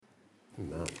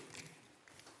Amen.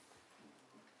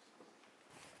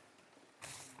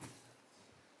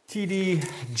 T.D.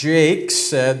 Jakes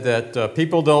said that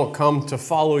people don't come to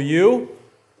follow you,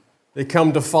 they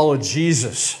come to follow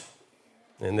Jesus,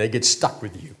 and they get stuck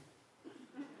with you.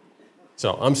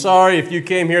 So I'm sorry if you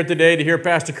came here today to hear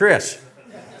Pastor Chris,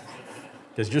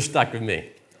 because you're stuck with me.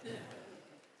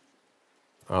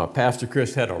 Pastor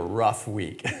Chris had a rough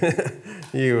week.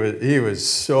 He was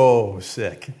so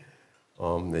sick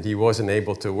that he wasn't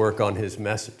able to work on his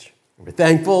message. We're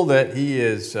thankful that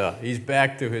he's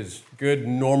back to his good,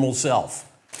 normal self.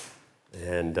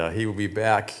 And he will be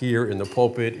back here in the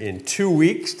pulpit in 2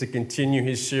 weeks to continue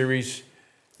his series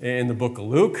in the book of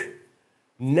Luke.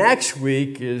 Next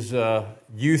week is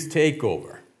Youth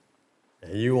Takeover.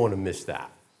 And you won't miss that.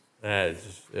 That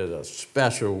is a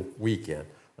special weekend.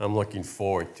 I'm looking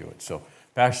forward to it. So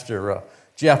Pastor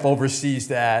Jeff oversees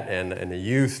that, and the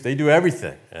youth, they do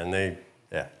everything. And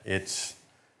it's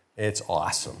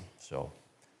awesome. So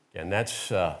again,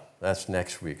 that's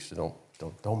next week. So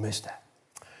don't miss that.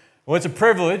 Well, it's a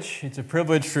privilege. It's a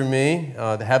privilege for me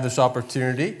to have this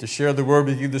opportunity to share the word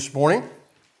with you this morning.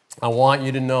 I want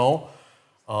you to know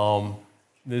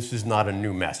this is not a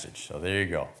new message. So there you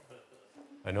go.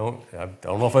 I don't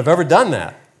know if I've ever done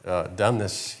that. Done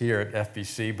this here at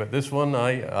FBC, but this one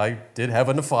I did have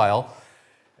in the file,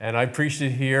 and I preached it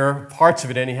here, parts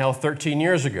of it anyhow, 13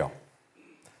 years ago.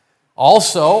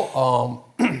 Also,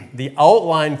 the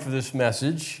outline for this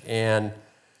message and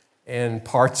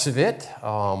parts of it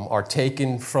are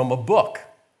taken from a book,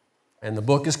 and the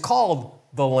book is called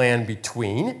The Land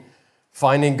Between,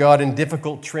 Finding God in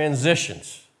Difficult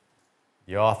Transitions.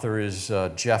 The author is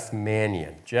Jeff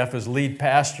Manion. Jeff is lead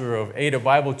pastor of Ada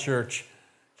Bible Church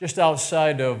just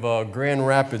outside of Grand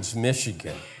Rapids,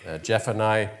 Michigan. Jeff and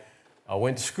I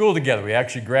went to school together. We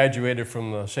actually graduated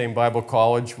from the same Bible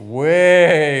college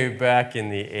way back in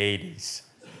the 80s.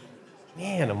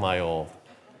 Man, am I old.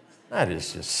 That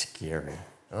is just scary,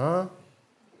 huh?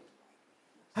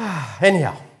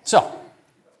 Anyhow, so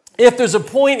if there's a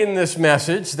point in this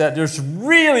message that just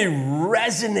really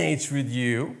resonates with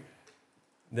you,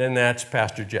 then that's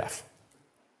Pastor Jeff.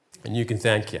 And you can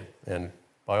thank him. And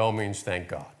by all means, thank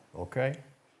God, okay?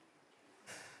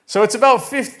 So it's about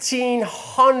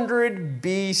 1500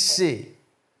 BC.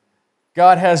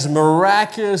 God has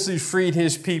miraculously freed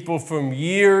his people from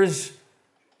years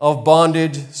of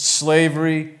bondage,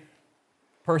 slavery,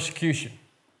 persecution.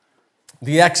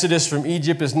 The exodus from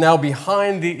Egypt is now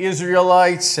behind the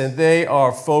Israelites, and they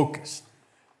are focused.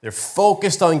 They're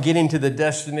focused on getting to the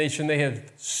destination they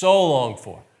have so longed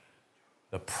for,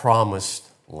 the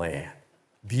promised land.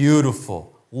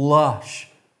 Beautiful, lush,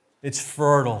 it's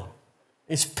fertile,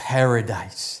 it's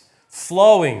paradise,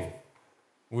 flowing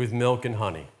with milk and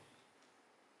honey.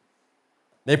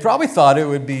 They probably thought it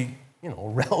would be, a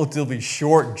relatively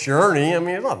short journey. I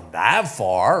mean, it's not that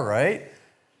far, right?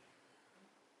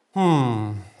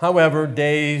 However,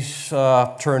 days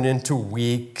turn into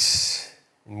weeks,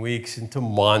 and weeks into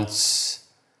months,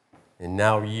 and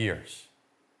now years.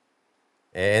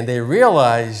 And they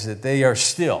realize that they're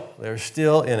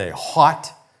still in a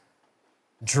hot,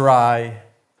 dry,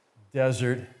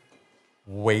 desert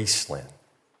wasteland.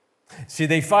 See,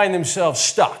 they find themselves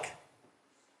stuck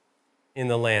in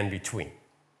the land between.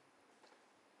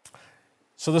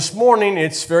 So this morning,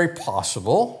 it's very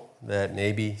possible that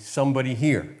maybe somebody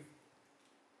here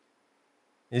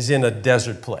is in a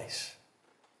desert place.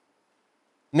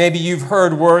 Maybe you've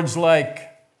heard words like,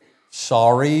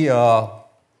 sorry,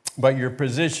 but your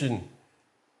position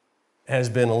has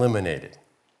been eliminated.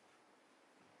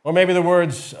 Or maybe the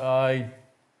words, I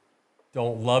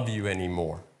don't love you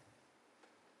anymore.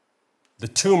 The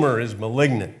tumor is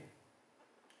malignant.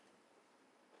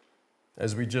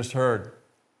 As we just heard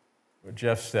what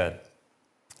Jeff said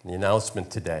in the announcement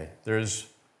today, there's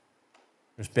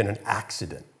been an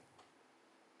accident.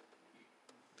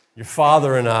 Your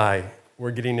father and I,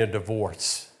 we're getting a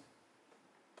divorce.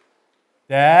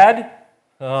 Dad,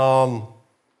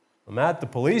 I'm at the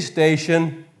police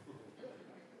station.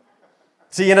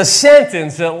 See, in a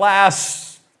sentence that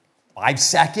lasts 5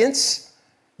 seconds,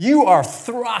 you are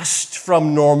thrust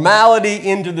from normality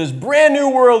into this brand new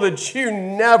world that you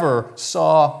never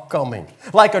saw coming.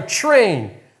 Like a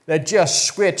train that just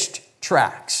switched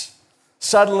tracks.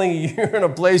 Suddenly, you're in a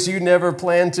place you never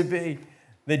planned to be,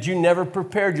 that you never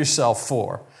prepared yourself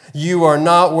for. You are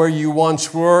not where you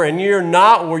once were, and you're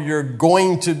not where you're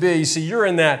going to be. So you're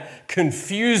in that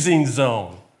confusing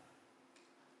zone,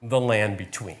 the land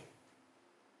between.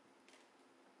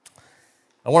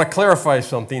 I want to clarify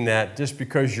something, that just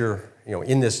because you're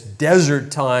in this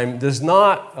desert time does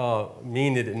not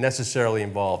mean that it necessarily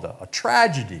involved a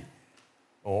tragedy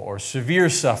or severe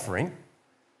suffering.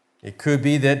 It could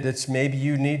be that it's maybe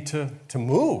you need to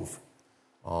move.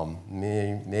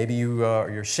 Maybe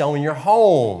you're selling your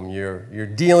home. You're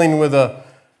dealing with a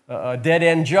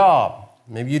dead-end job.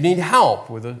 Maybe you need help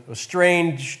with a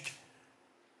estranged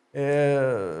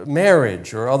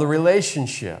marriage or other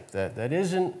relationship that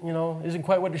isn't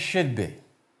quite what it should be.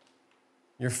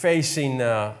 You're facing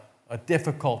a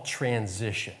difficult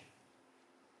transition.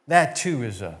 That too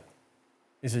is a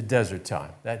desert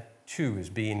time. That too is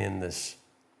being in this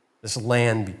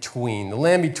land between. The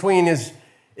land between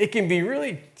it can be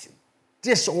really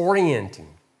disorienting,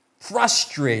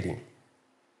 frustrating,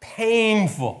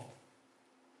 painful.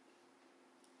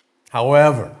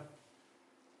 However,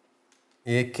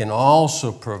 it can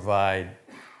also provide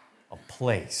a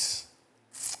place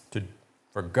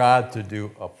for God to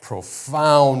do a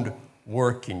profound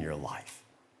work in your life.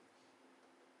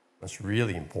 That's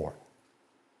really important.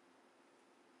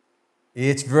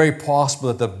 It's very possible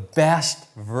that the best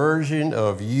version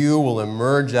of you will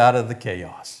emerge out of the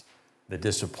chaos, the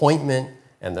disappointment,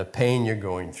 and the pain you're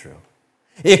going through.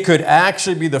 It could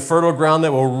actually be the fertile ground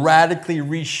that will radically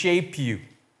reshape you,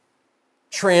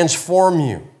 transform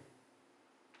you.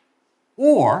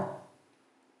 Or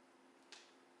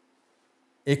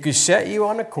it could set you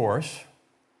on a course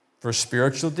for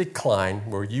spiritual decline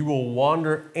where you will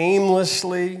wander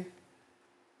aimlessly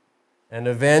and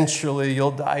eventually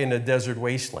you'll die in a desert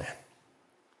wasteland.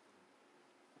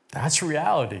 That's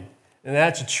reality. And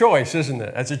that's a choice, isn't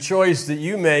it? That's a choice that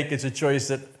you make. It's a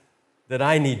choice that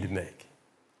I need to make.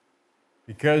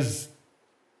 Because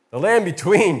the land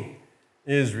between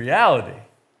is reality.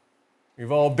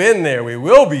 We've all been there. We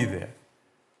will be there.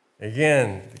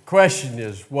 Again, the question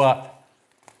is, what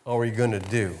are we going to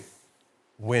do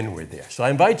when we're there? So I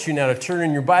invite you now to turn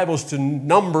in your Bibles to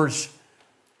Numbers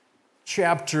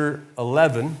chapter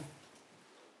 11.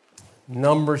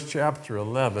 Numbers chapter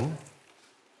 11.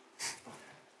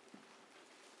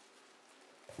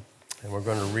 And we're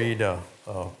going to read a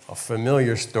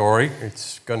familiar story.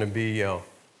 It's going to be up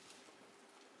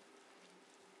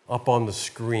on the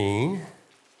screen.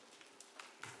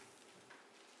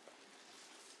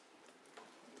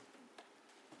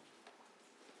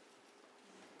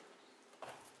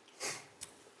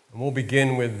 And we'll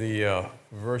begin with the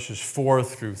verses 4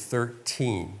 through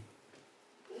 13.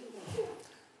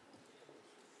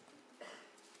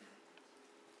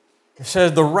 It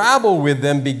says, the rabble with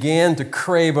them began to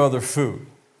crave other food.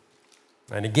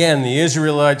 And again, the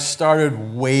Israelites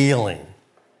started wailing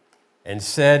and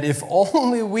said, if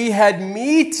only we had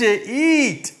meat to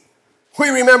eat. We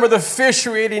remember the fish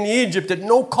we ate in Egypt at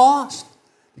no cost.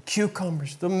 The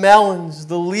cucumbers, the melons,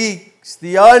 the leeks,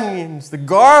 the onions, the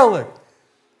garlic.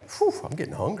 Whew, I'm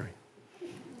getting hungry.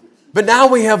 But now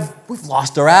we've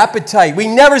lost our appetite. We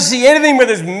never see anything but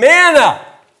this manna.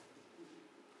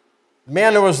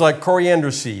 Manna was like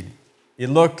coriander seed. It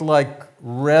looked like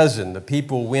resin. The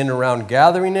people went around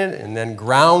gathering it and then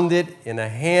ground it in a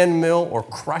hand mill or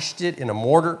crushed it in a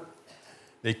mortar.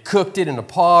 They cooked it in a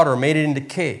pot or made it into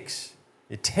cakes.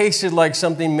 It tasted like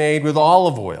something made with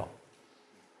olive oil.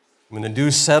 When the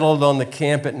dew settled on the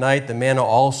camp at night, the manna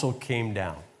also came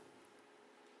down.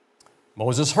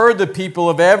 Moses heard the people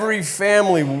of every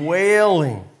family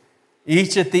wailing,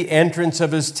 each at the entrance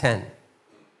of his tent.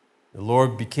 The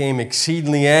Lord became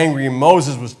exceedingly angry, and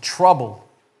Moses was troubled.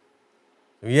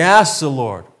 He asked the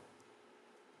Lord,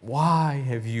 why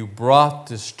have you brought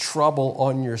this trouble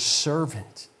on your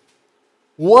servant?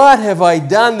 What have I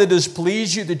done to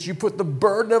displease you that you put the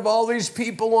burden of all these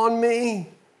people on me?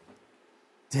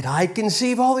 Did I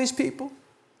conceive all these people?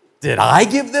 Did I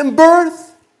give them birth?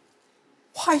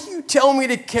 Why do you tell me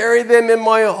to carry them in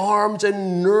my arms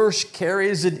and nurse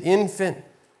carries an infant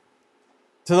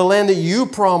to the land that you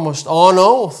promised on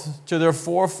oath to their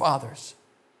forefathers?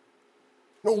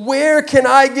 Where can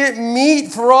I get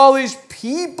meat for all these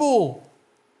people?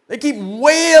 They keep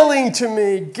wailing to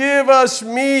me, give us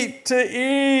meat to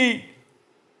eat.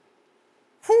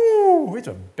 Whew, it's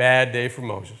a bad day for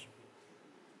Moses.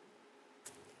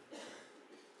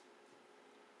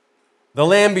 The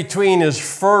land between is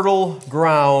fertile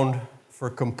ground for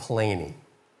complaining.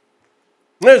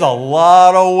 There's a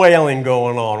lot of wailing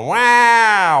going on.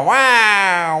 Wow,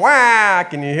 wow, wow.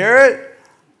 Can you hear it?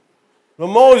 But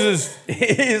Moses,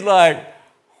 he's like,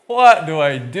 what do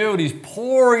I do? And he's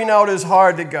pouring out his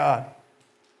heart to God.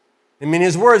 I mean,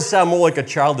 his words sound more like a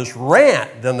childish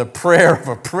rant than the prayer of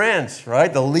a prince,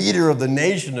 right? The leader of the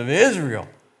nation of Israel.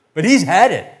 But he's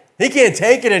had it. He can't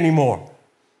take it anymore.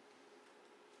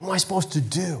 What am I supposed to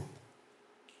do?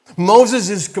 Moses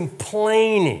is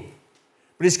complaining,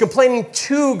 but he's complaining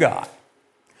to God.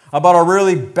 about a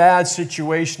really bad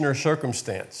situation or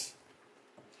circumstance.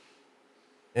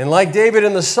 And like David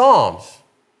in the Psalms,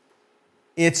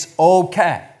 it's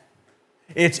okay.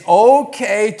 It's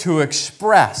okay to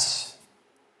express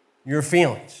your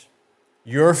feelings,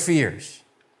 your fears,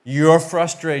 your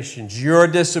frustrations, your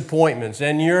disappointments,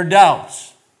 and your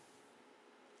doubts.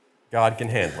 God can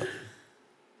handle it.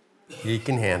 He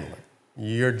can handle it.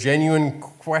 Your genuine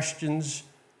questions,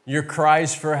 your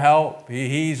cries for help,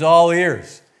 He's all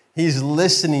ears. He's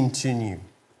listening to you.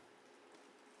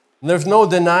 And there's no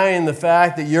denying the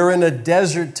fact that you're in a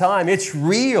desert time. It's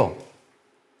real.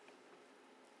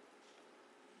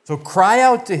 So cry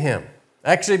out to Him.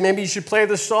 Actually, maybe you should play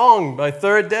the song by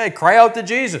Third Day. Cry out to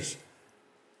Jesus.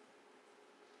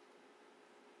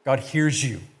 God hears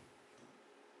you.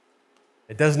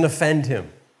 It doesn't offend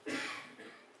Him.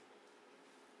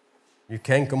 You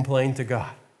can complain to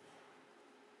God.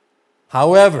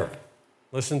 However,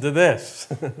 listen to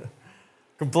this.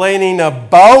 Complaining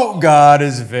about God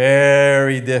is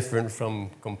very different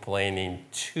from complaining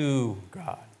to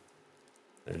God.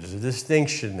 There's a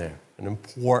distinction there, an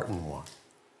important one.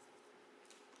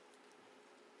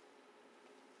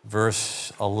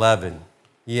 Verse 11.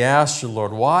 He asked the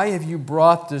Lord, "Why have you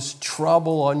brought this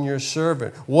trouble on your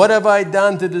servant? What have I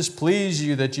done to displease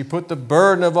you that you put the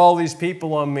burden of all these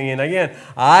people on me?" And again,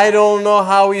 I don't know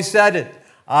how he said it.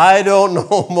 I don't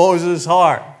know Moses'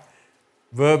 heart.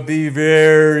 But be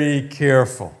very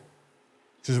careful.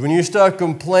 Because when you start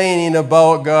complaining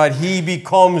about God, He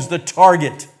becomes the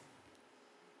target.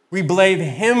 We blame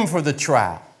Him for the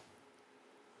trial.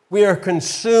 We are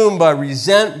consumed by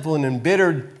resentful and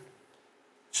embittered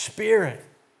spirit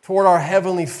toward our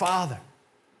Heavenly Father.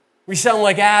 We sound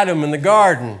like Adam in the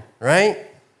garden, right?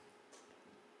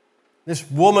 This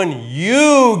woman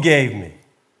you gave me.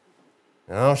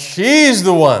 Now, she's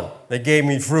the one that gave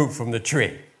me fruit from the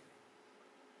tree.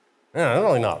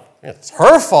 Really not. It's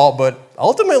her fault, but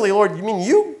ultimately, Lord, you mean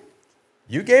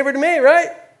you gave her to me,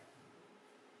 right?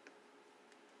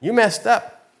 You messed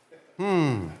up.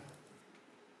 In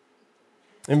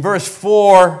verse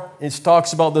 4, it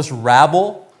talks about this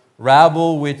rabble.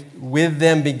 Rabble with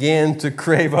them began to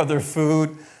crave other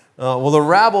food. The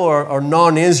rabble are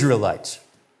non-Israelites.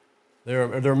 They're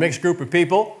a mixed group of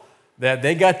people that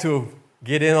they got to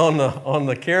get in on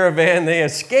the caravan. They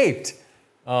escaped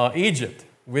Egypt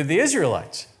with the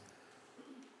Israelites.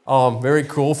 Very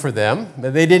cool for them.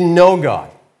 But they didn't know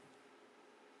God.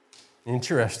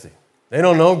 Interesting. They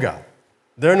don't know God.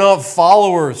 They're not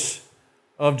followers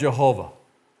of Jehovah.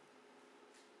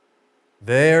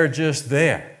 They're just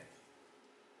there.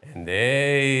 And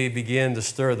they begin to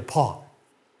stir the pot.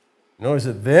 Notice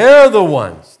that they're the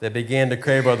ones that began to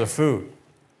crave other food.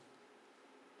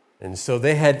 And so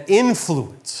they had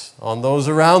influence on those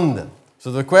around them.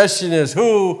 So the question is,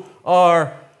 who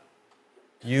are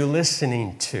you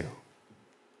listening to?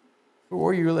 Who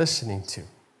are you listening to?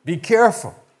 Be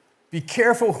careful. Be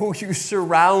careful who you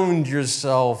surround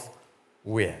yourself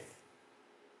with.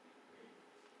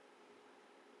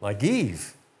 Like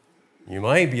Eve, you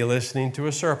might be listening to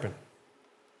a serpent.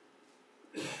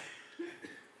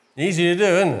 Easy to do,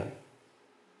 isn't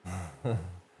it?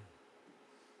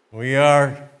 We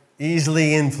are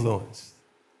easily influenced.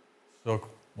 So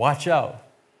watch out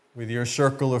with your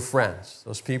circle of friends,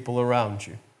 those people around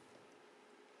you.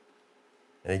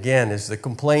 And again, is the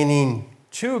complaining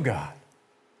to God?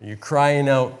 Are you crying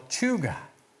out to God?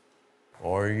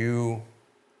 Or are you,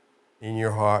 in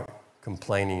your heart,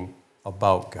 complaining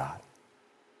about God?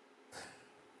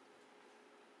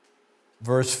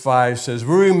 Verse 5 says,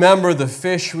 "We remember the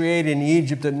fish we ate in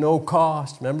Egypt at no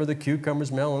cost." Remember the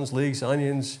cucumbers, melons, leeks,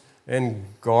 onions, and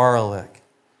garlic.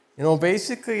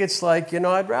 Basically it's like,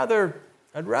 I'd rather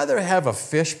have a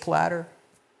fish platter,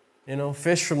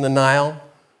 fish from the Nile,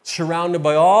 surrounded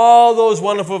by all those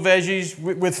wonderful veggies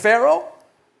with Pharaoh,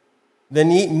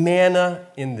 than eat manna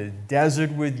in the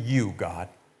desert with you, God.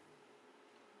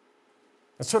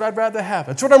 That's what I'd rather have.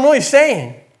 That's what I'm really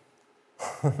saying.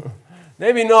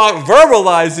 Maybe not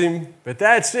verbalizing, but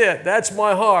that's it. That's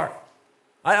my heart.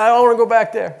 I don't want to go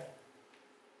back there.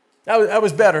 That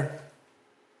was better.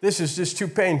 This is just too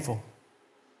painful.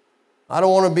 I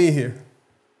don't want to be here.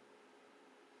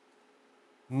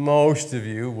 Most of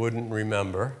you wouldn't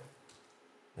remember,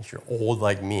 if you're old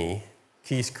like me,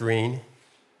 Keith Green,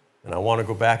 and I want to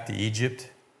go back to Egypt.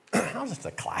 That was just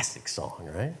a classic song,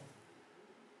 right?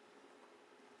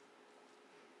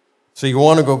 So you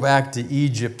want to go back to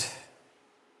Egypt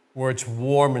where it's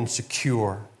warm and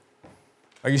secure.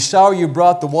 Are you sorry you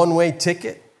brought the one-way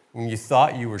ticket when you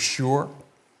thought you were sure?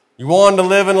 You wanted to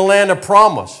live in a land of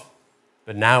promise,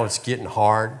 but now it's getting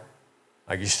hard.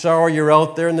 Are you sorry you're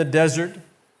out there in the desert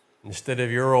instead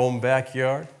of your own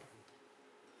backyard?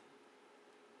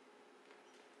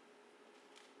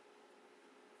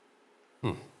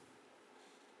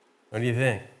 What do you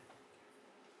think?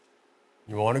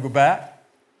 You want to go back?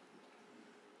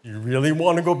 You really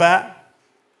want to go back?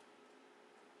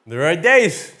 There are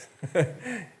days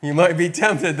you might be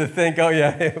tempted to think, oh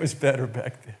yeah, it was better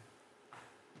back then.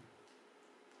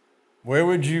 Where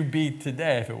would you be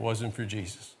today if it wasn't for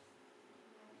Jesus?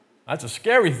 That's a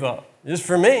scary thought, just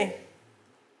for me.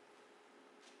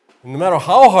 No matter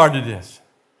how hard it is,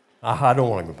 I don't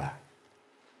want to go back.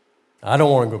 I don't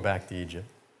want to go back to Egypt.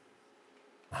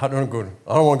 I don't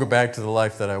want to go back to the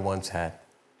life that I once had.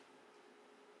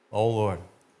 Oh, Lord.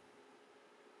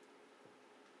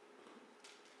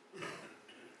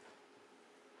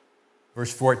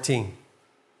 Verse 14.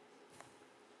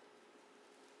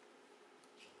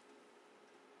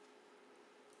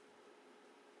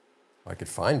 I could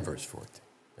find verse 14.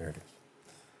 There it is.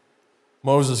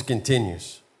 Moses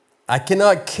continues, I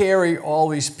cannot carry all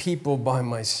these people by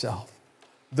myself.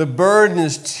 The burden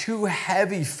is too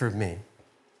heavy for me.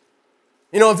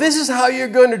 You know, if this is how you're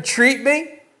going to treat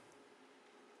me,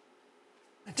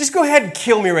 just go ahead and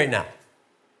kill me right now.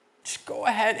 Just go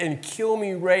ahead and kill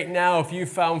me right now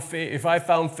if I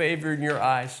found favor in your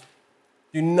eyes.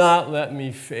 Do not let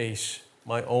me face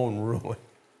my own ruin.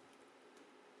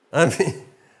 I mean,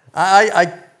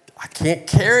 I can't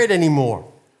carry it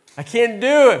anymore. I can't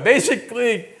do it.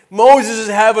 Basically, Moses is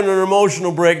having an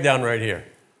emotional breakdown right here.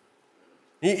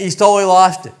 He's totally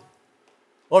lost it.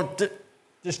 Well,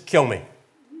 just kill me.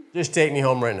 Just take me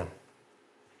home right now.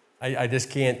 I just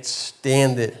can't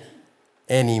stand it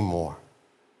anymore.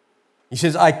 He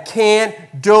says, I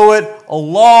can't do it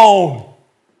alone.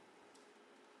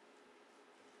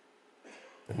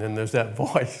 And then there's that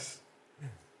voice.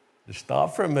 Just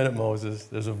stop for a minute, Moses.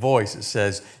 There's a voice that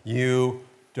says, you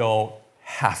don't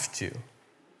have to.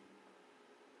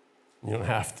 You don't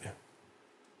have to.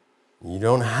 You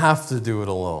don't have to do it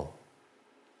alone.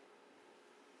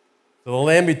 So the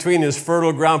land between is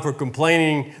fertile ground for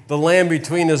complaining. The land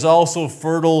between is also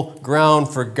fertile ground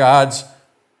for God's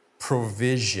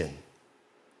provision.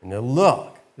 And now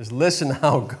look, just listen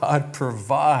how God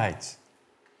provides.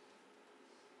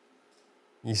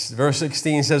 Verse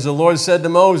 16 says, the Lord said to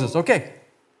Moses, okay,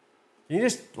 can you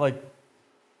just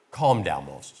calm down,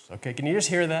 Moses? Okay, can you just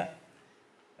hear that?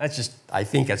 I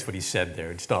think that's what he said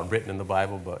there. It's not written in the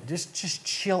Bible, but just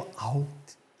chill out,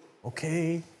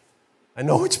 okay? I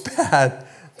know it's bad,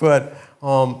 but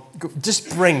just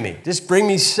bring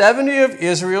me 70 of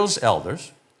Israel's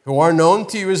elders who are known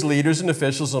to you as leaders and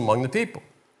officials among the people.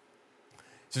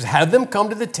 He says, have them come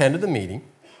to the tent of the meeting.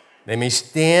 They may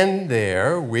stand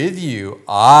there with you.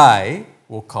 I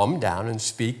will come down and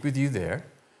speak with you there.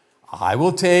 I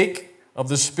will take of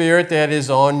the Spirit that is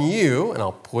on you, and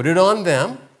I'll put it on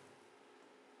them.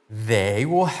 They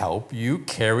will help you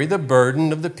carry the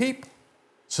burden of the people,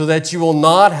 so that you will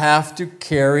not have to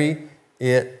carry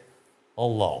it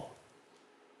alone.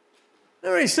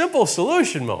 Very simple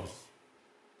solution, Moses.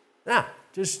 Now,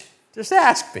 just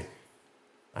ask me.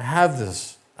 I have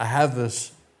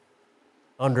this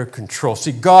under control.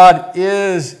 See, God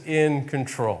is in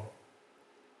control.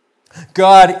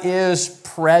 God is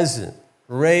present,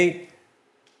 right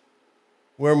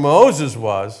where Moses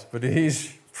was, but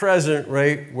he's present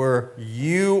right where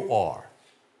you are.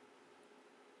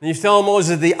 And he's telling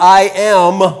Moses, the I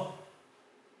am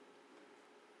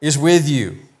is with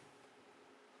you.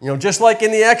 You know, just like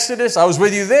in the Exodus, I was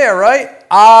with you there, right?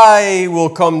 I will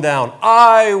come down.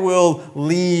 I will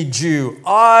lead you.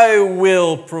 I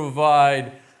will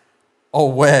provide a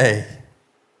way.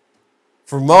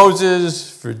 For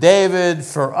Moses, for David,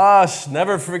 for us,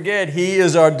 never forget, he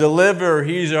is our deliverer.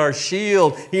 He's our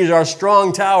shield. He's our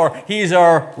strong tower. He's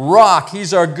our rock.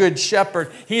 He's our good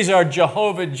shepherd. He's our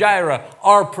Jehovah Jireh,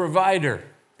 our provider.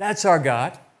 That's our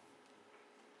God.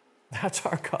 That's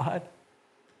our God.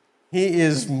 He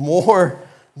is more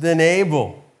than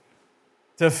able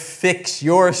to fix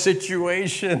your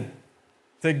situation,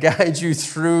 to guide you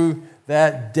through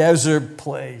that desert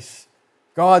place.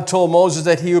 God told Moses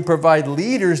that he would provide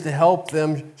leaders to help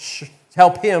him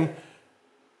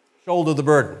shoulder the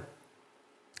burden.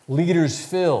 Leaders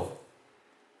filled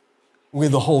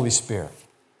with the Holy Spirit.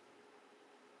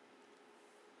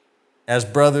 As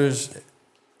brothers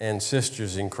and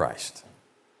sisters in Christ,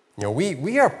 you know,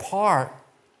 we are part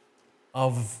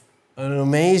of an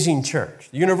amazing church.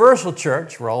 The Universal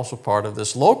Church, we're also part of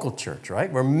this local church,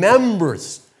 right? We're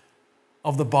members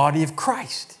of the body of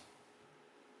Christ.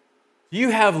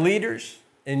 You have leaders,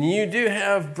 and you do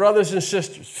have brothers and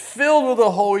sisters filled with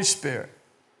the Holy Spirit,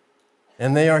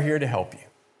 and they are here to help you.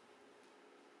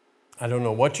 I don't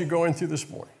know what you're going through this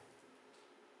morning,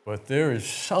 but there is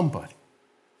somebody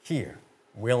here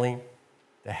willing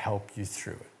to help you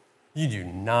through it. You do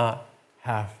not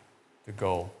have to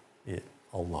go it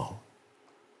alone.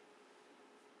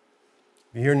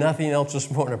 If you hear nothing else this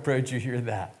morning, I pray that you hear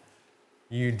that.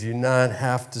 You do not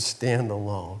have to stand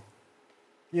alone.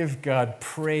 Give God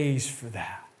praise for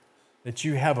that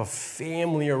you have a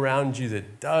family around you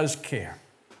that does care.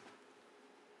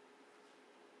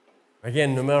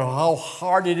 Again, no matter how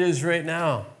hard it is right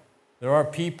now, there are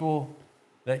people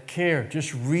that care.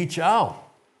 Just reach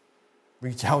out.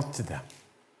 Reach out to them.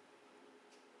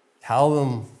 Tell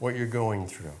them what you're going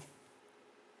through.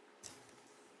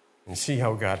 And see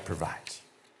how God provides.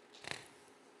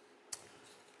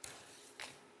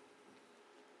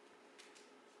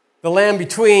 The land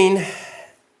between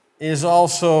is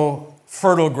also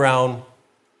fertile ground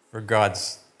for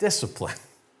God's discipline.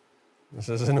 This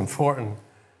is an important,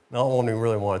 not one we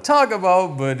really want to talk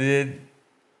about, but it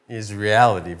is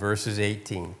reality. Verses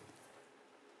 18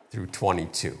 through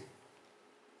 22.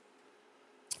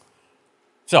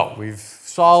 So we've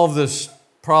solved this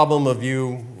problem of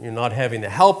you not having the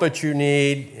help that you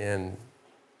need, and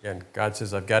again, God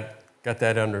says, I've got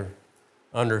that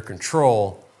under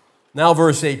control. Now,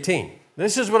 verse 18.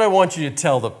 This is what I want you to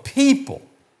tell the people.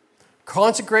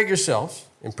 Consecrate yourselves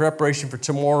in preparation for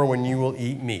tomorrow when you will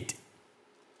eat meat.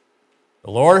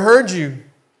 The Lord heard you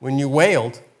when you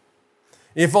wailed.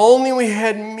 If only we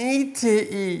had meat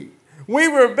to eat. We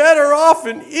were better off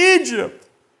in Egypt.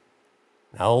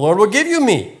 Now the Lord will give you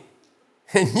meat,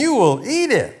 and you will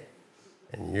eat it.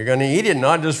 And you're going to eat it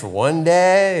not just for one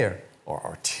day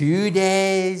or 2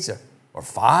 days or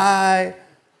 5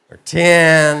 or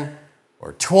 10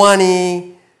 or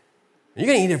 20. You're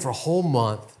going to eat it for a whole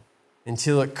month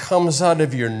until it comes out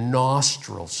of your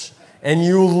nostrils and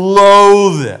you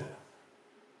loathe it.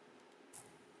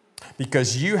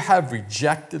 Because you have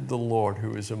rejected the Lord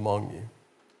who is among you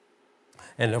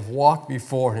and have walked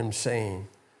before him saying,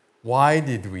 why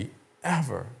did we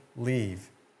ever leave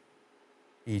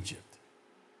Egypt?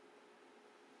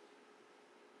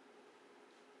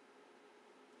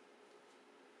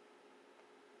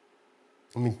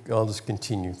 I'll just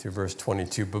continue through verse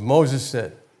 22. But Moses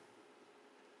said,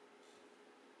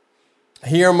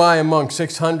 here am I among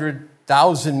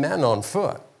 600,000 men on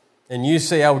foot, and you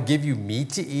say I will give you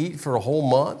meat to eat for a whole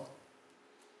month?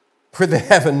 Would they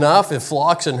have enough if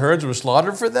flocks and herds were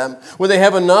slaughtered for them? Would they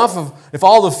have enough if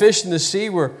all the fish in the sea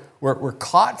were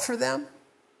caught for them?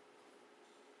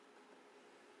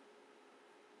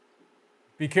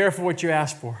 Be careful what you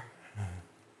ask for.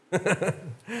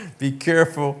 Be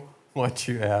careful what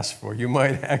you ask for. You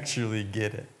might actually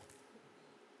get it.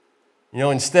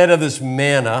 Instead of this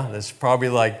manna, that's probably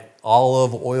like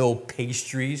olive oil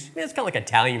pastries. It's kind of like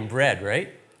Italian bread,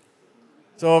 right?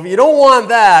 So if you don't want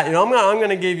that, I'm going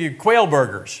to give you quail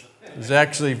burgers. There's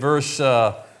actually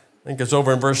I think it's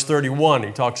over in verse 31.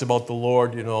 He talks about the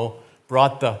Lord,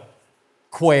 brought the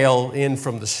quail in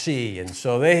from the sea. And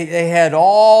so they had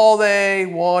all they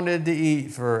wanted to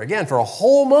eat for a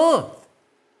whole month.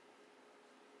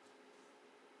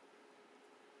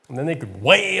 And then they could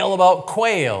wail about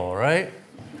quail, right?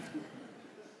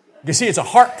 You see, it's a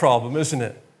heart problem, isn't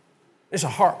it? It's a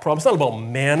heart problem. It's not about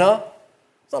manna.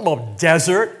 It's not about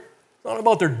desert. It's not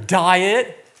about their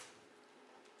diet.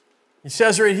 He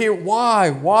says right here, why?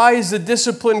 Why is the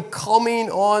discipline coming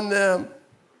on them?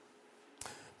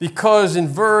 Because in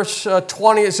verse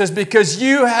 20 it says, because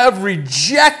you have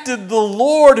rejected the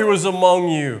Lord who is among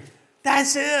you.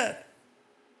 That's it.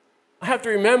 I have to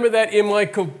remember that in my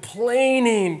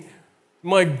complaining,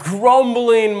 my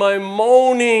grumbling, my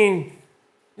moaning.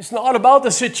 It's not about the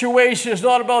situation. It's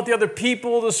not about the other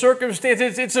people, the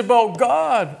circumstances. It's about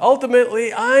God.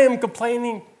 Ultimately, I am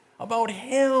complaining about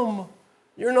Him.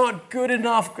 You're not good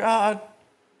enough, God.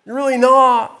 You're really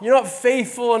not. You're not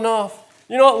faithful enough.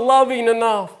 You're not loving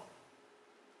enough.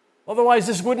 Otherwise,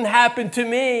 this wouldn't happen to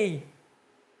me.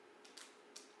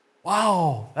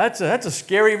 Wow, that's a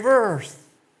scary verse.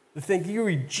 To think you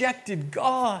rejected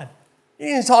God. He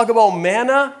didn't talk about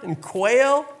manna and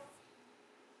quail.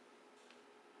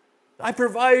 I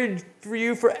provided for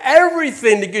you for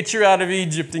everything to get you out of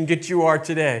Egypt and get you are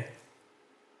today.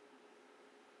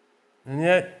 And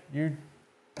yet, you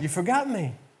forgot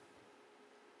me.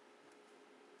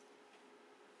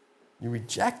 You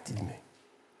rejected me.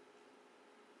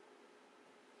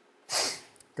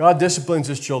 God disciplines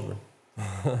His children.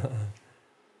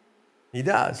 He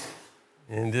does.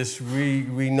 And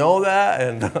we know that,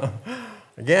 and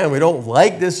again, we don't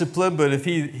like discipline, but if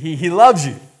he loves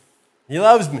you, He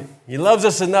loves me. He loves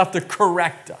us enough to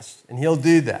correct us, and He'll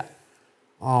do that.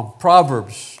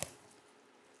 Proverbs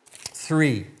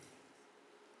 3.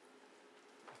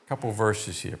 A couple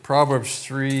verses here. Proverbs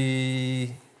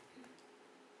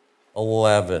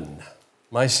 3:11.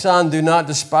 My son, do not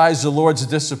despise the Lord's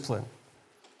discipline,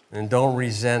 and don't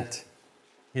resent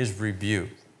his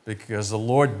rebuke, because the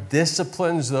Lord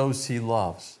disciplines those he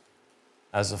loves.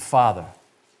 As a father,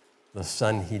 the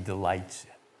son he delights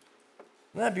in.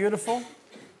 Isn't that beautiful?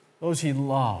 Those he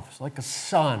loves, like a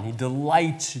son, he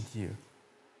delights in you.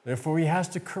 Therefore, he has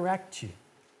to correct you.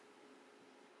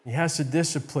 He has to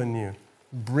discipline you,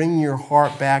 bring your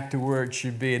heart back to where it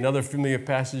should be. Another familiar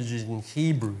passage is in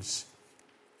Hebrews.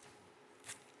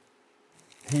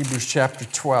 Hebrews chapter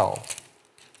 12.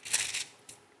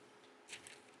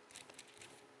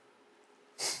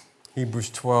 Hebrews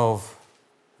 12,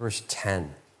 verse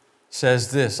 10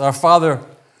 says this, Our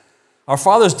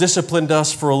fathers disciplined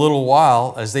us for a little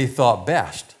while as they thought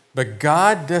best, but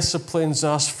God disciplines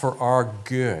us for our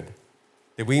good,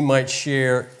 that we might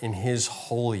share in his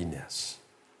holiness.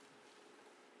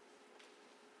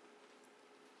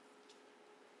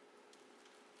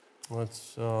 No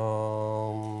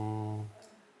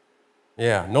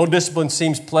discipline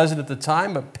seems pleasant at the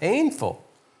time, but painful.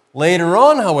 Later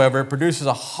on, however, it produces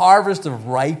a harvest of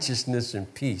righteousness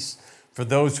and peace for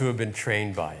those who have been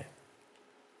trained by it.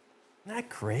 Isn't that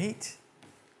great?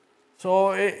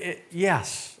 So,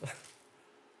 yes,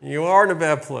 you are in a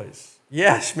bad place.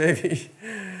 Yes, maybe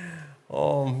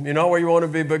you're not where you want to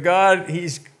be, but God,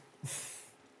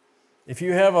 if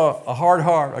you have a hard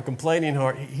heart, a complaining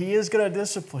heart, he is going to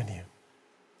discipline you.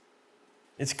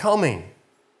 It's coming.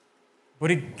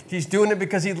 But he's doing it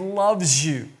because he loves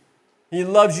you. He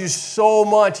loves you so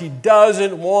much, he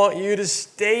doesn't want you to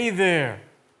stay there.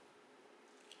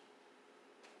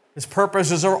 His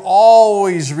purposes are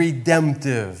always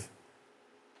redemptive.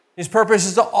 His purpose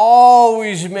is to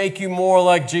always make you more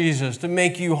like Jesus, to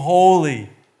make you holy,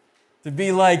 to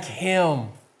be like him.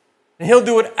 And he'll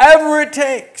do whatever it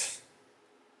takes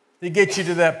to get you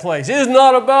to that place. It is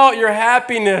not about your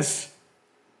happiness.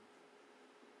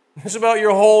 It's about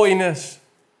your holiness.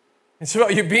 It's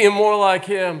about you being more like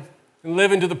him and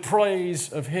living to the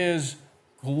praise of his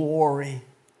glory.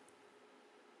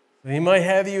 He might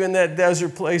have you in that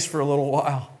desert place for a little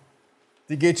while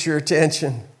to get your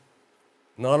attention.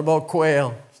 Not about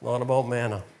quail. It's not about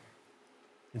manna.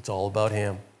 It's all about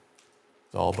him.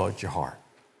 It's all about your heart.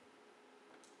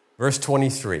 Verse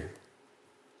 23.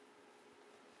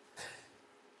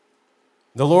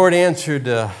 The Lord answered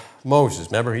Moses.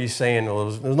 Remember, he's saying, well,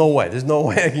 there's no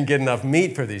way I can get enough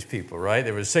meat for these people, right?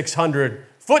 There were 600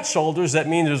 foot soldiers. That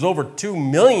means there's over 2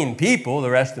 million people,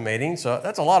 they're estimating. So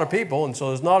that's a lot of people. And so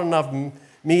there's not enough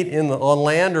meat on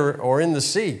land or in the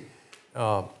sea.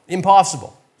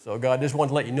 Impossible. So God just wanted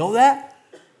to let you know that.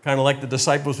 Kind of like the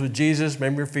disciples with Jesus.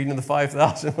 Remember, you're feeding the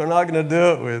 5,000. We're not going to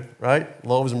do it with, right?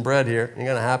 Loaves and bread here. Ain't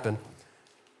going to happen.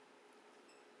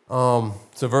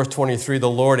 So verse 23, the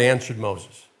Lord answered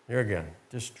Moses. Here again.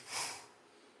 Just,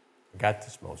 I got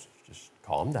this, Moses. Just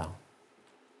calm down.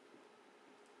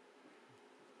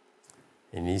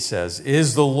 And he says,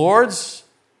 is the Lord's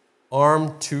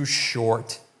arm too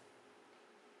short?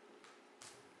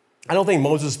 I don't think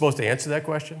Moses is supposed to answer that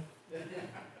question.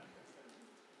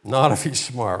 Not if he's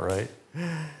smart, right?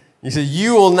 He said,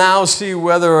 you will now see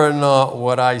whether or not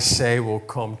what I say will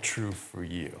come true for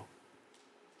you.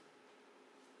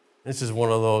 This is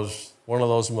one of those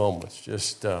moments.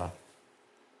 Just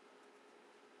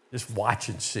watch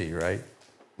and see, right?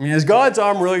 I mean, is God's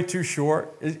arm really too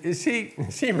short? Is he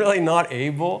really not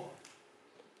able?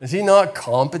 Is he not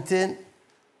competent?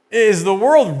 Is the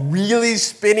world really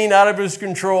spinning out of his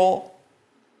control?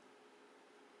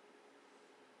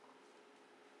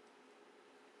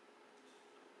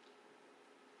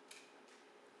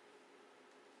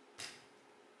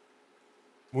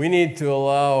 We need to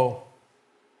allow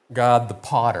God the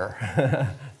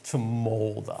potter to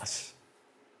mold us.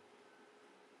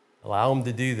 Allow him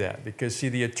to do that. Because, see,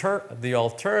 the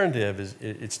alternative is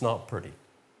it's not pretty.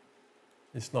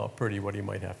 It's not pretty what he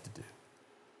might have to do.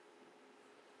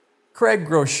 Craig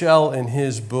Groeschel, in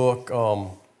his book,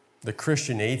 The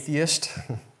Christian Atheist,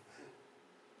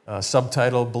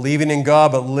 subtitled Believing in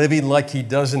God but Living Like He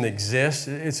Doesn't Exist.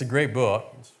 It's a great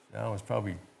book. It's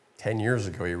probably 10 years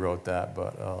ago he wrote that,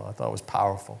 but I thought it was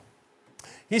powerful.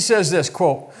 He says this,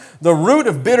 quote, the root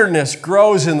of bitterness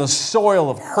grows in the soil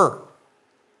of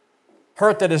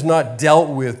hurt that is not dealt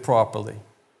with properly.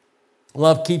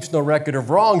 Love keeps no record of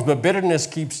wrongs, but bitterness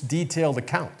keeps detailed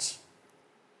accounts.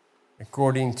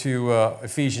 According to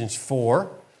Ephesians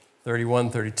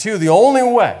 4:31-32, the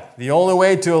only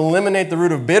way to eliminate the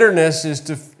root of bitterness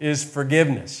is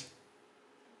forgiveness.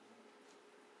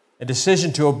 A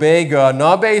decision to obey God,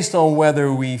 not based on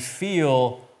whether we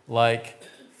feel like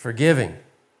forgiving.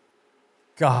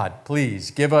 God,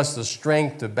 please give us the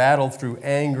strength to battle through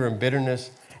anger and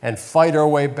bitterness and fight our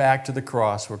way back to the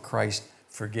cross where Christ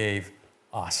forgave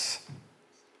us.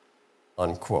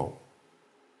 Unquote.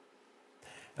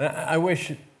 I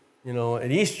wish,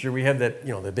 at Easter we had that,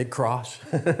 the big cross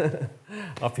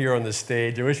up here on the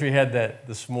stage. I wish we had that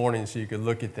this morning so you could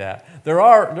look at that. There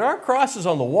are crosses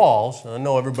on the walls. I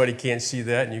know everybody can't see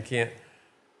that, and you can't,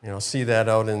 see that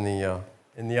out in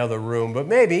the other room. But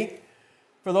maybe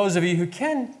for those of you who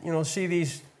can, see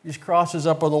these crosses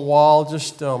up on the wall,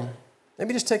 just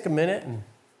maybe just take a minute and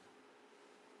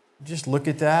just look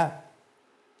at that.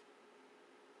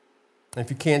 And if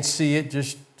you can't see it,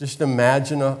 just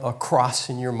imagine a cross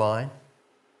in your mind.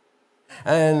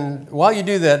 And while you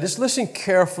do that, just listen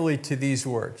carefully to these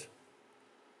words.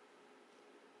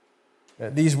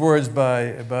 These words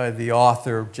by the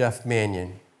author, Jeff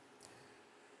Manion.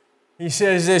 He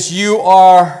says this: you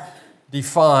are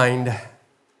defined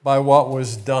by what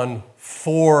was done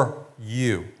for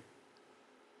you,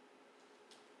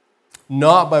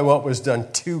 not by what was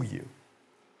done to you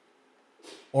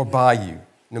or by you,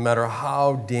 no matter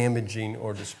how damaging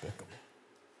or despicable.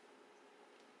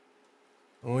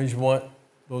 I always want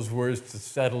those words to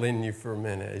settle in you for a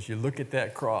minute. As you look at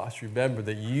that cross, remember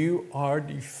that you are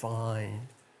defined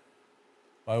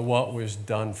by what was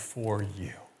done for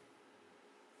you.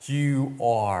 You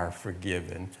are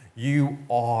forgiven. You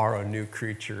are a new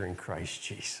creature in Christ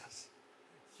Jesus.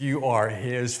 You are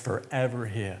His, forever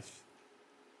His.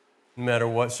 No matter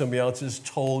what somebody else has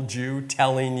told you,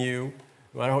 telling you,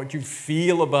 no matter what you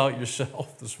feel about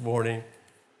yourself this morning,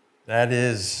 that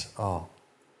is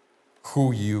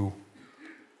who you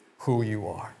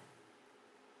are.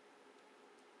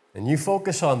 And you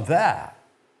focus on that,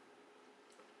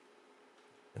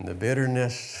 and the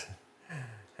bitterness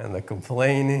and the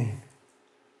complaining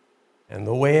and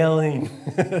the wailing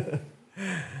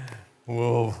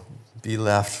will be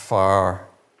left far,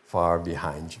 far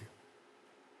behind you.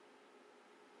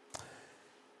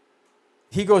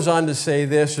 He goes on to say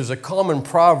this: there's a common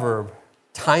proverb,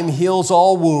 time heals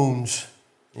all wounds.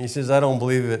 And he says, I don't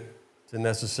believe it to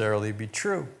necessarily be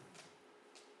true.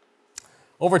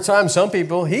 Over time, some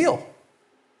people heal.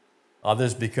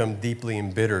 Others become deeply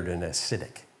embittered and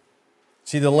acidic.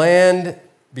 See, the land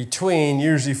between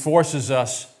usually forces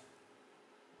us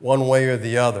one way or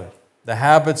the other. The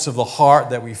habits of the heart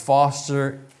that we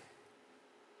foster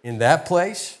in that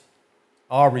place,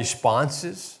 our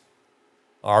responses,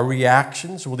 our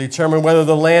reactions will determine whether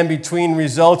the land between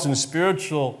results in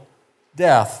spiritual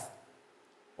death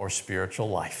or spiritual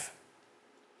life.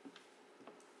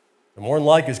 And more than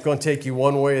likely, it's going to take you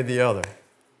one way or the other.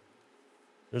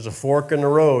 There's a fork in the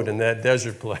road in that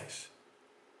desert place.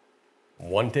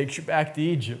 One takes you back to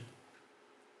Egypt.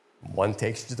 One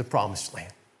takes you to the promised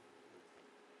land.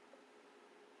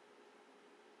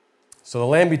 So the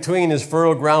land between is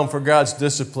fertile ground for God's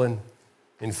discipline.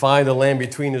 And finally, the land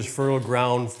between is fertile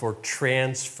ground for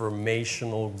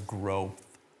transformational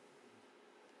growth.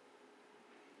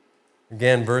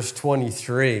 Again, verse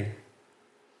 23,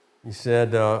 he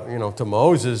said, to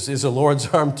Moses, is the Lord's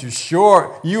arm too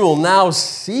short? You will now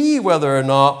see whether or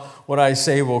not what I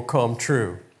say will come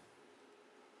true.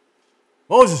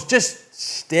 Moses, just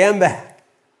stand back.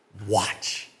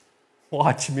 Watch.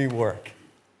 Watch me work.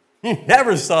 He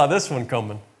never saw this one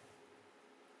coming.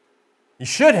 He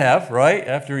should have, right?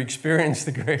 After he experienced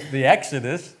the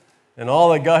Exodus and all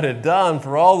that God had done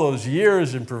for all those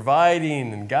years in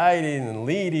providing and guiding and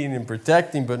leading and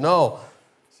protecting. But no,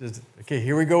 he says, okay,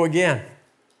 here we go again.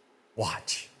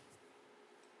 Watch.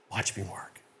 Watch me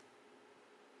work.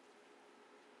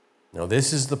 Now,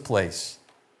 this is the place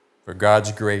for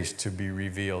God's grace to be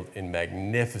revealed in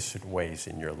magnificent ways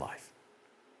in your life.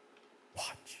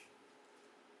 Watch.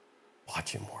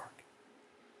 Watch Him work.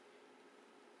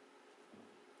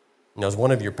 Now, as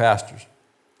one of your pastors,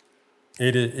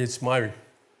 it's my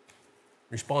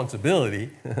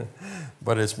responsibility,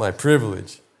 but it's my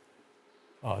privilege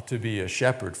to be a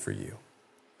shepherd for you.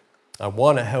 I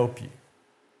want to help you.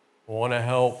 I want to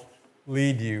help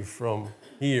lead you from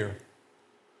here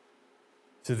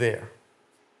to there.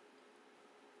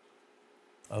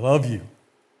 I love you.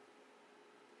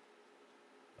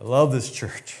 I love this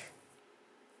church.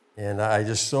 And I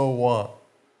just so want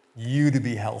you to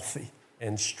be healthy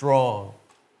and strong,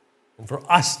 and for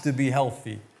us to be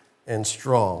healthy and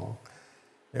strong,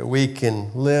 that we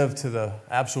can live to the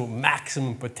absolute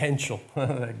maximum potential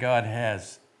that God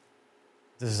has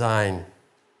designed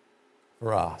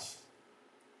for us.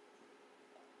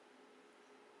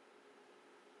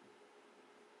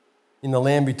 in the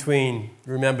land between,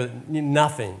 remember,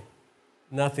 nothing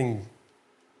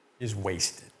is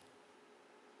wasted.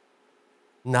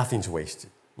 Nothing's wasted.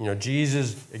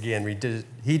 Jesus, again,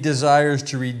 he desires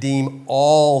to redeem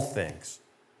all things.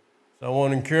 So I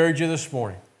want to encourage you this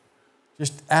morning.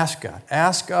 Just ask God.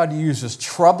 Ask God to use this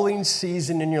troubling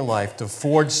season in your life to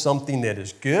forge something that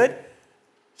is good,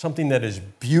 something that is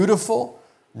beautiful,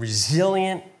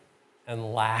 resilient,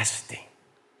 and lasting.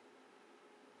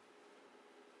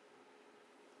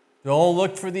 Don't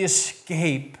look for the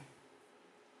escape.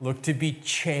 Look to be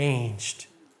changed.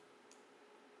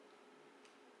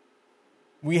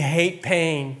 We hate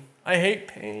pain. I hate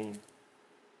pain.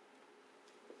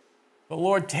 But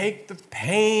Lord, take the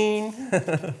pain,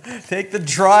 take the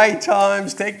dry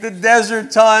times, take the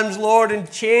desert times, Lord, and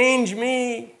change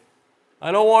me.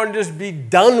 I don't want to just be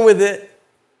done with it.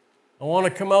 I want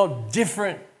to come out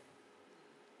different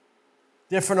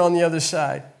on the other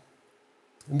side.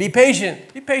 And be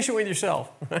patient. Be patient with yourself,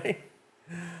 right?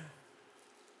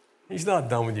 He's not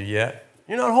done with you yet.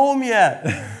 You're not home yet.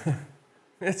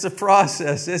 It's a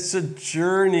process. It's a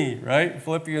journey, right?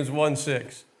 Philippians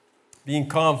 1:6. Being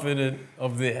confident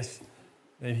of this,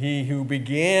 that he who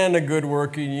began a good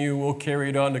work in you will carry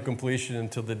it on to completion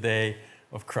until the day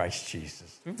of Christ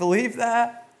Jesus. Do you believe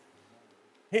that?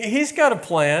 He's got a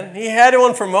plan. He had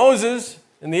one for Moses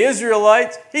and the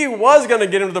Israelites. He was going to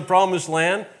get into the promised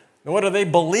land, whether they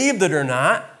believed it or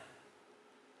not.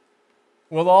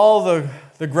 With all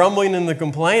the grumbling and the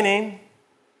complaining,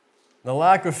 the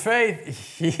lack of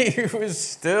faith, he was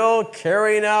still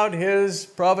carrying out his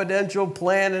providential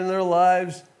plan in their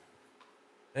lives.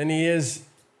 And he is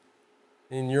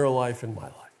in your life and my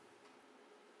life.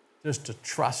 Just to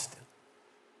trust him.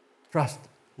 Trust him.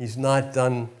 He's not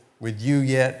done with you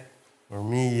yet or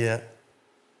me yet.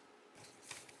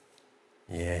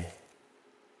 Yeah.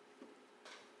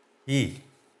 He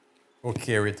will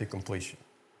carry it to completion.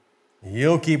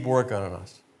 He'll keep working on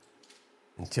us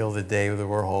until the day that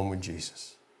we're home with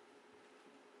Jesus.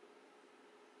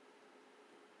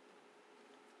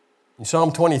 And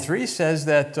Psalm 23 says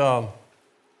that,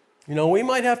 we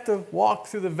might have to walk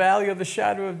through the valley of the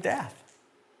shadow of death.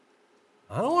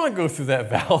 I don't want to go through that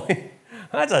valley.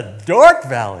 That's a dark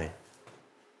valley.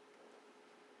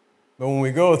 But when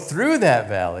we go through that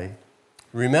valley,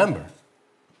 remember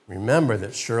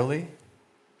that surely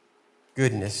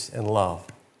goodness and love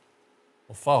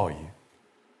will follow you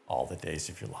all the days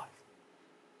of your life.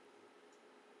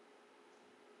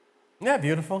 Isn't that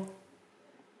beautiful?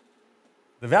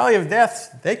 The valley of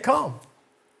death, they come.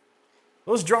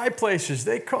 Those dry places,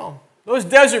 they come. Those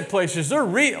desert places, they're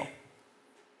real.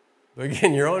 But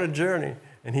again, you're on a journey,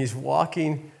 and he's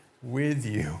walking with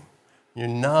you. You're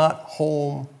not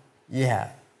home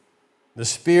yet. The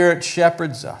Spirit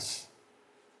shepherds us.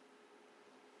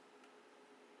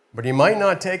 But he might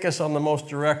not take us on the most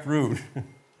direct route,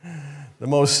 the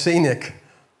most scenic,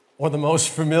 or the most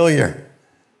familiar.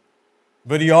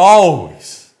 But he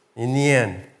always, in the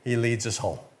end, he leads us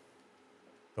home.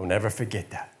 Don't ever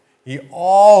forget that. He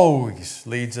always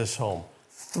leads us home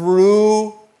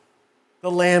through the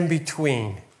land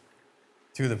between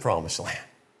to the promised land.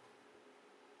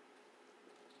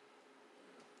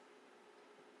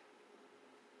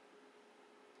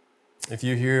 If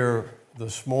you're here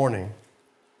this morning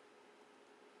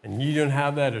and you don't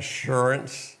have that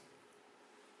assurance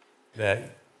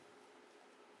that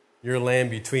your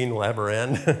land between will ever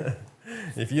end,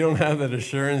 if you don't have that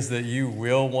assurance that you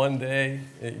will one day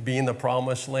be in the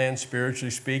promised land,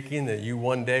 spiritually speaking, that you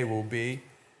one day will be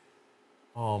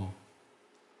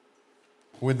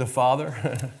with the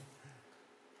Father,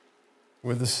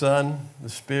 with the Son, the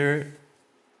Spirit,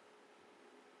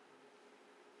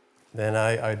 then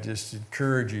I just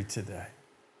encourage you today,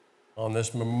 on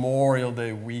this Memorial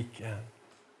Day weekend,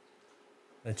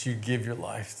 that you give your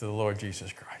life to the Lord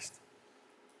Jesus Christ.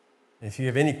 If you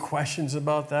have any questions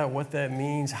about that, what that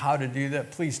means, how to do that,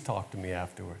 please talk to me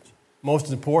afterwards.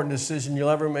 Most important decision you'll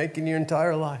ever make in your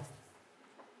entire life.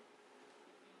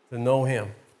 To know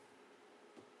him.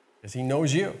 Because he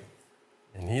knows you.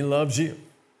 And he loves you.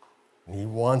 And he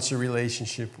wants a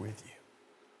relationship with you.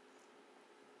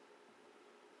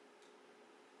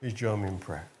 Please join me in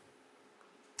prayer.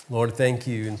 Lord, thank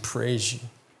you and praise you.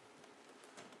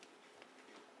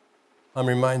 I'm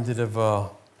reminded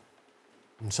of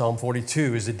in Psalm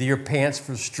 42, as the deer pants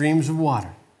for streams of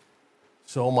water,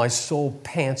 so my soul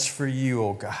pants for you,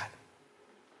 O God.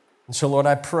 And so, Lord,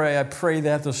 I pray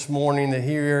that this morning,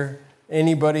 that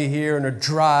anybody here in a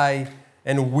dry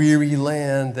and weary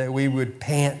land, that we would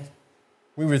pant,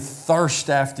 we would thirst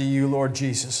after you, Lord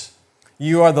Jesus.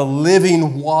 You are the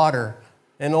living water,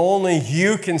 and only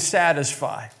you can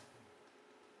satisfy.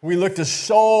 We look to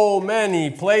so many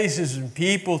places and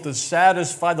people to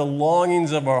satisfy the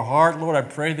longings of our heart. Lord, I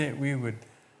pray that we would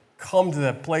come to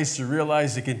that place to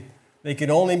realize they can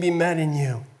only be met in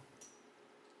you.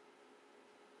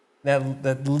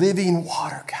 That living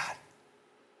water, God.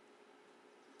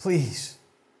 Please,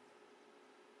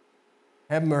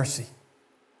 have mercy.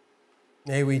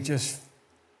 May we just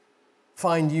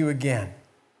find you again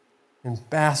and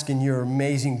bask in your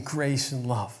amazing grace and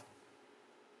love.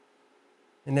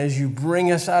 And as you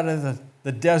bring us out of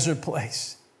the desert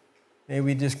place, may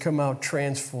we just come out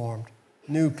transformed,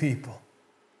 new people,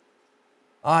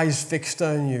 eyes fixed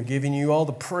on you, giving you all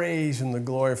the praise and the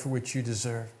glory for which you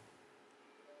deserve.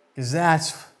 Because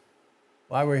that's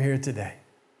why we're here today.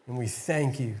 And we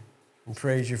thank you and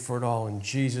praise you for it all in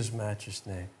Jesus' matchless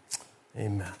name.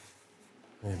 Amen.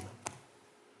 Amen.